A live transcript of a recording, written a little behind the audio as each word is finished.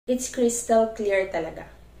It's crystal clear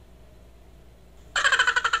talaga.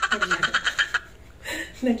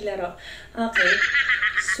 Naglaro. Okay.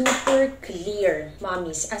 Super clear,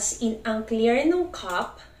 mommies. As in, ang clear ng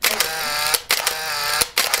cup.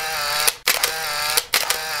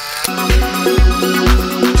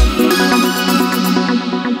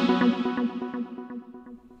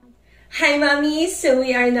 Hi, mommies! So,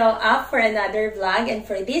 we are now up for another vlog. And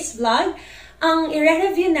for this vlog, ang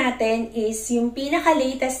i-review natin is yung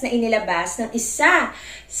pinaka-latest na inilabas ng isa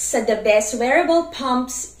sa the best wearable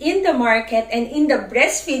pumps in the market and in the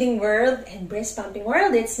breastfeeding world and breast pumping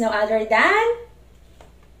world. It's no other than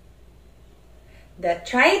the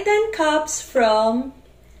Tritan cups from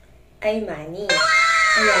Imani.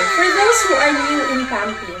 Ayan. For those who are new in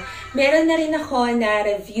pumping, meron na rin ako na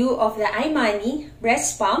review of the Imani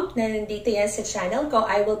breast pump na nandito yan sa channel ko.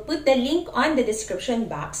 I will put the link on the description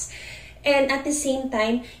box. And at the same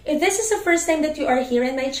time, if this is the first time that you are here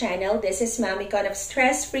in my channel, this is Mommy Con of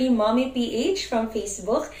Stress-Free Mommy PH from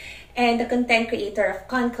Facebook and the content creator of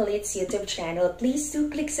Concolate's YouTube channel. Please do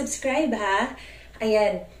click subscribe, ha?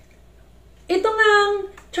 Ayan. Ito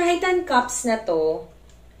ngang Tritan cups na to,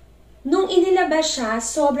 nung inilabas siya,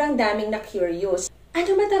 sobrang daming na-curious.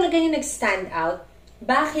 Ano ba talaga yung nag-stand out?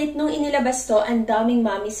 Bakit nung inilabas to, ang daming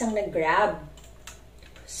mommies ang nag-grab?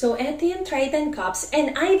 So, eto yung Tritan cups,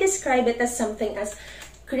 and I describe it as something as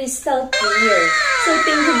crystal clear. So,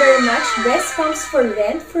 thank you very much, Breast Pumps for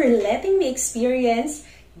Rent, for letting me experience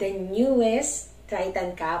the newest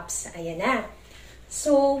Tritan cups. Ayan na.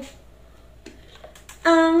 So,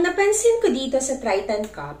 ang napansin ko dito sa Tritan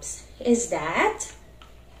cups is that,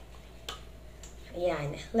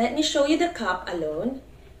 ayan, let me show you the cup alone.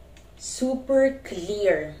 Super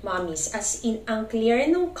clear, mommies. As in, ang clear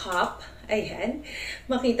ng cup. Ayan.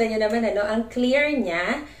 Makita nyo naman, ano, ang clear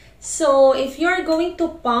niya. So, if you're going to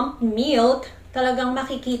pump milk, talagang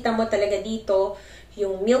makikita mo talaga dito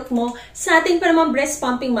yung milk mo. Sa ating pa naman breast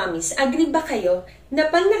pumping mommies, agree ba kayo na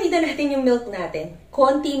pag nakita natin yung milk natin,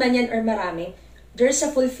 konti man yan or marami, there's a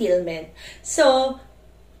fulfillment. So,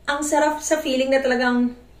 ang sarap sa feeling na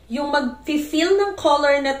talagang yung mag-feel ng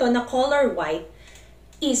color na to, na color white,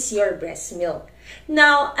 is your breast milk.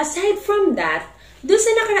 Now, aside from that, doon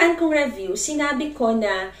sa nakaraan kong review, sinabi ko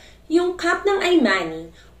na yung cup ng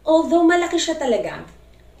Imani, although malaki siya talaga,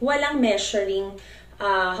 walang measuring,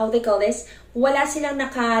 how they call this, wala silang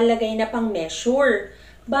nakalagay na pang measure.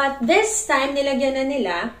 But this time, nilagyan na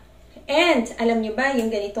nila, and alam nyo ba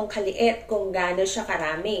yung ganitong kaliit kung gaano siya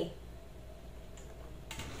karami?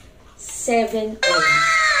 7 ohms.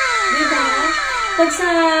 Diba? Pag sa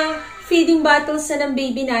feeding bottles na ng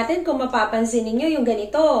baby natin, kung mapapansin niyo yung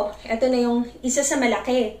ganito. Ito na yung isa sa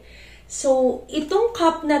malaki. So, itong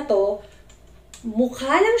cup na to,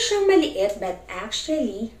 mukha lang siyang maliit, but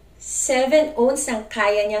actually, 7 ounce ang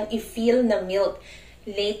kaya niyang i-fill na milk.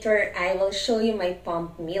 Later, I will show you my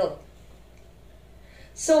pump milk.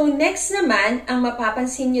 So, next naman, ang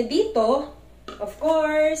mapapansin niyo dito, of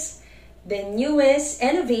course, the newest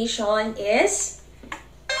innovation is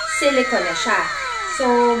silicone na siya. So,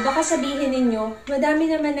 baka sabihin ninyo, madami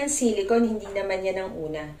naman ng silicone, hindi naman yan ang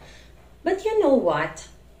una. But you know what?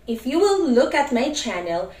 If you will look at my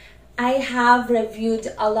channel, I have reviewed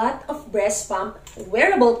a lot of breast pump,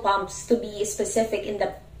 wearable pumps to be specific in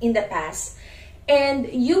the past. And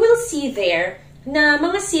you will see there na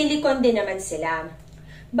mga silicone din naman sila.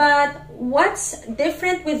 But what's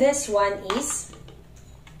different with this one is,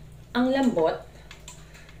 ang lambot.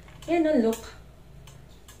 Yan o, look.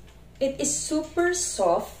 It is super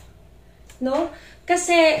soft, no?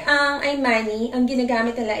 Kasi ang Imani, ang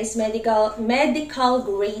ginagamit nila is medical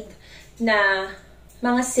grade na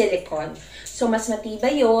mga silicone. So, mas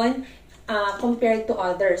matibay yun compared to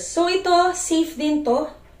others. So, ito, safe din to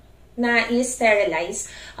na i-sterilize.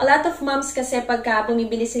 A lot of moms kasi pagka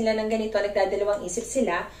bumibili sila ng ganito, nagdadalawang isip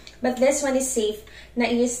sila. But this one is safe na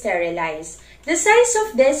i-sterilize. The size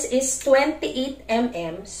of this is 28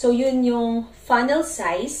 mm. So, yun yung funnel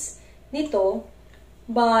size nito,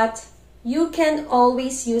 but you can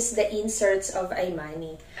always use the inserts of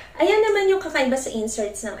Imani. Ayan naman yung kakaiba sa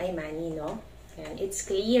inserts ng Imani, no? Ayan, it's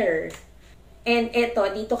clear. And eto,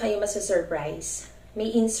 dito kayo masusurprise.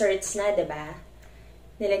 May inserts na, diba?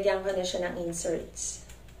 Nilagyan ko na siya ng inserts.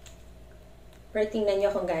 Pero tingnan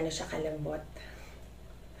nyo kung gaano siya kalambot.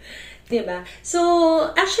 Diba? So,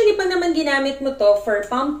 actually, pag naman ginamit mo to for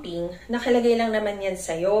pumping, nakalagay lang naman yan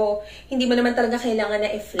sa'yo. Hindi mo naman talaga kailangan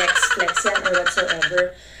na i-flex yan or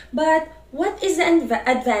whatsoever. But, what is the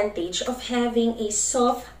advantage of having a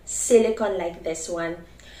soft silicone like this one?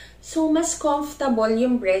 So, mas comfortable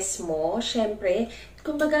yung breast mo. Siyempre,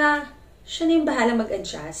 kumbaga, siya na yung bahala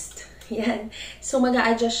mag-adjust. Yan. So,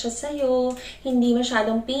 mag-a-adjust siya sa'yo. Hindi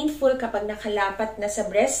masyadong painful kapag nakalapat na sa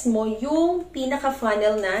breast mo yung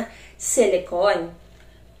pinaka-funnel na silicone.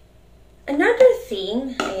 Another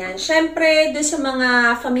thing, ayan, syempre, doon sa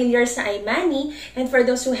mga familiar sa Imani, and for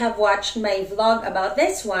those who have watched my vlog about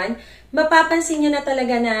this one, mapapansin nyo na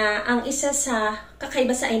talaga na ang isa sa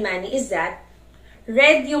kakaiba sa Imani is that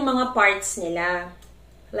red yung mga parts nila.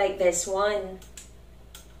 Like this one.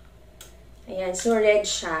 Ayan, so red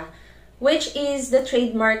siya. Which is the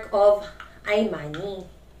trademark of Imani.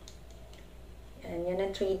 Yan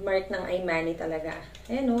ang trademark ng Imani talaga.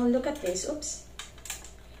 Ayan o, look at this. Oops.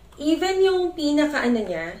 Even yung pinaka-ano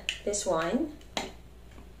niya, this one.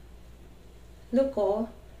 Look o.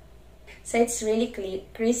 So, it's really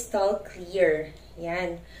crystal clear.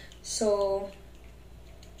 Yan. So,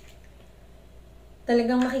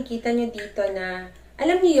 talagang makikita nyo dito na,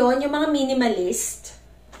 alam niyo yon yung mga minimalist,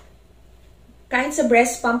 kahit sa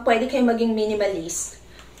breast pump, pwede kayo maging minimalist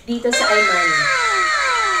dito sa Imani.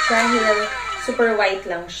 Dahil super white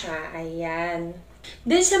lang siya. Ayan.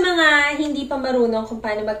 Dun sa mga hindi pa marunong kung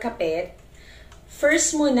paano magkapit,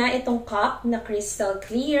 first muna itong cup na crystal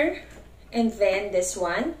clear. And then this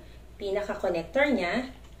one, pinaka-connector niya.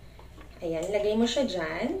 Ayan, lagay mo siya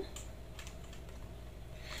dyan.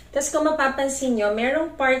 Tapos kung mapapansin nyo,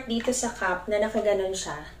 merong part dito sa cup na nakaganon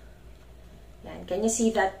siya. Yan, can you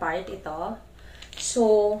see that part? Ito.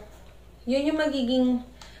 So, yun yung magiging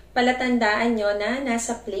palatandaan nyo na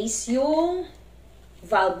nasa place yung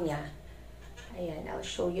valve niya. Ayan, I'll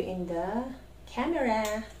show you in the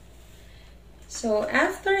camera. So,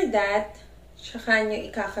 after that, tsaka nyo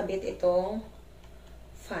ikakabit itong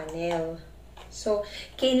funnel. So,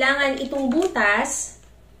 kailangan itong butas,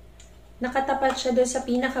 nakatapat siya doon sa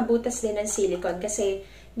pinakabutas din ng silicone kasi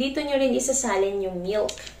dito nyo rin isasalin yung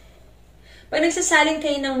milk. Pag nagsasalin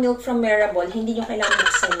kayo ng milk from Wearable, hindi nyo kailangan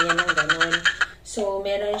buksan yan ng ganon. So,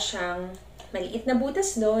 meron siyang maliit na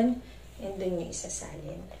butas doon and doon nyo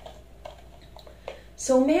isasalin.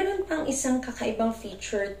 So, meron pang isang kakaibang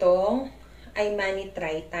feature tong Imani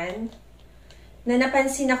Tritan na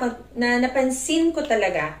napansin ko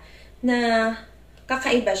talaga na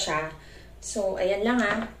kakaiba siya. So, ayan lang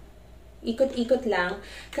ha. Ikot-ikot lang.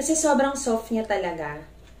 Kasi sobrang soft niya talaga.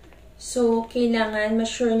 So, kailangan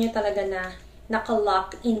ma-sure niyo talaga na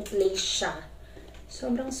naka-lock in place siya.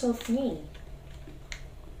 Sobrang soft niya eh.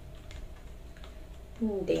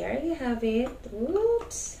 There you have it.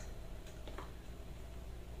 Oops.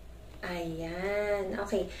 Ayan.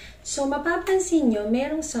 Okay. So, mapapansin nyo,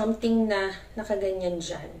 merong something na nakaganyan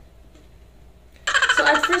dyan. So,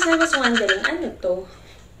 at first, I was wondering, ano to?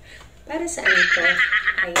 Para saan ito?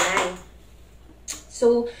 Ayan.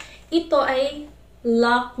 So, ito ay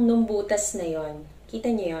lock nung butas na yon. Kita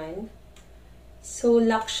nyo yon? So,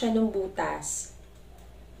 lock siya nung butas.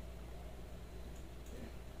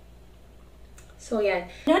 So, yan.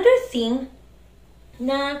 Another thing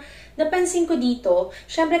na napansin ko dito,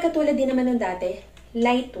 syempre katulad din naman ng dati,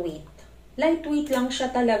 lightweight. Lightweight lang siya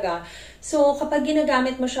talaga. So, kapag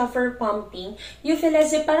ginagamit mo siya for pumping, you feel as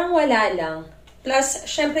if parang wala lang. Plus,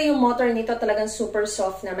 syempre yung motor nito talagang super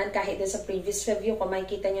soft naman. Kahit din sa previous review ko,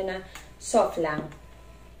 makikita nyo na soft lang.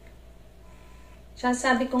 Siya,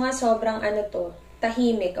 sabi ko nga sobrang ano to,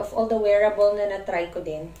 tahimik. Of all the wearable na na-try ko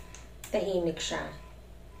din, tahimik siya.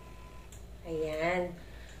 Ayan.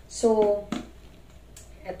 So,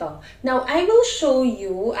 eto. Now, I will show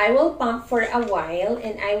you, I will pump for a while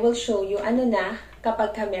and I will show you ano na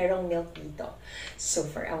kapag ka merong milk dito. So,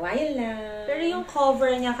 for a while lang. Pero yung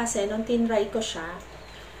cover niya kasi, nung tinry ko siya,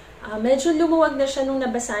 medyo lumuwag na siya nung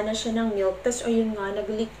nabasa na siya ng milk. Tapos, ayun nga,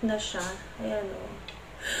 nag-leak na siya. Ayan o.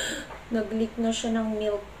 Nag-leak na siya ng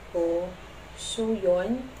milk ko. So,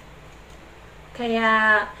 yun.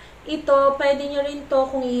 Kaya, ito, pwede nyo rin to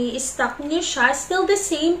kung i-stock nyo siya. Still the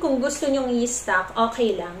same, kung gusto nyo i-stock,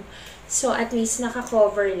 okay lang. So, at least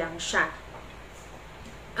naka-cover lang siya.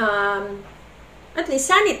 At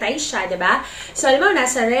least sanitize siya, diba? So, alam mo,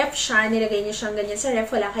 nasa ref siya, nilagay niyo siyang ganyan sa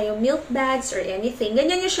ref, wala kayong milk bags or anything.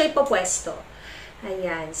 Ganyan niyo siya ipopwesto.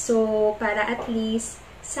 Ayan. So, para at least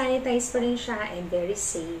sanitize pa rin siya and very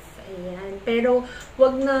safe. Ayan. Pero,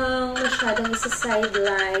 wag nang masyadong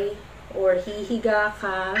isa-sideline or hihiga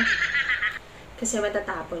ka kasi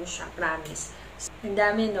matatapon siya, promise. Ang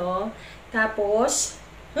dami, no? Tapos,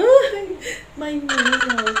 my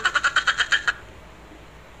nail.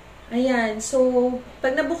 Ayan, so,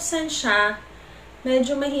 pag nabuksan siya,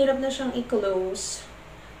 medyo mahirap na siyang i-close.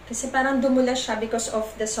 Kasi parang dumula siya because of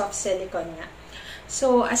the soft silicone nga.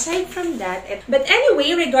 So, aside from that, but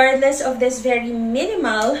anyway, regardless of this very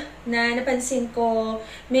minimal na napansin ko,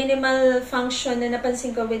 minimal function na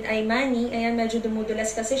napansin ko with Imani, ayan, medyo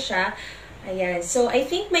dumudulas kasi siya. Ayan. So, I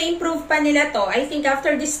think may improve pa nila to. I think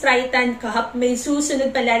after this Tritan cup, may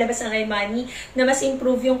susunod pa lalabas ang Imani na mas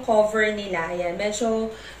improve yung cover nila. Ayan. Medyo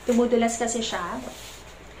dumudulas kasi siya.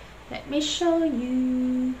 Let me show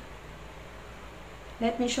you.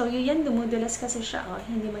 Let me show you. Yan, dumudulas kasi siya. Oh,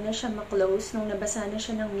 hindi mo na siya ma-close nung nabasa na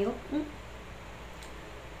siya ng milk.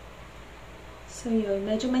 So, yun.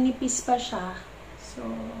 Medyo manipis pa siya. So,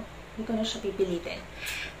 hindi ko na siya pipilitin.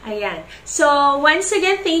 Ayan. So, once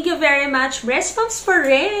again, thank you very much, Breast Pumps for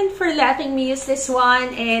Rent, for letting me use this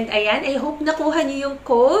one. And, ayan, I hope nakuha niyo yung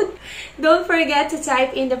code. Don't forget to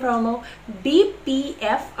type in the promo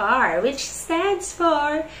BPFR, which stands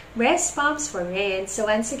for Breast Pumps for Rent. So,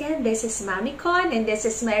 once again, this is Mami Con, and this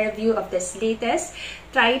is my review of this latest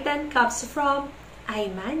Tritan cups from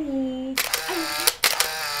Imani.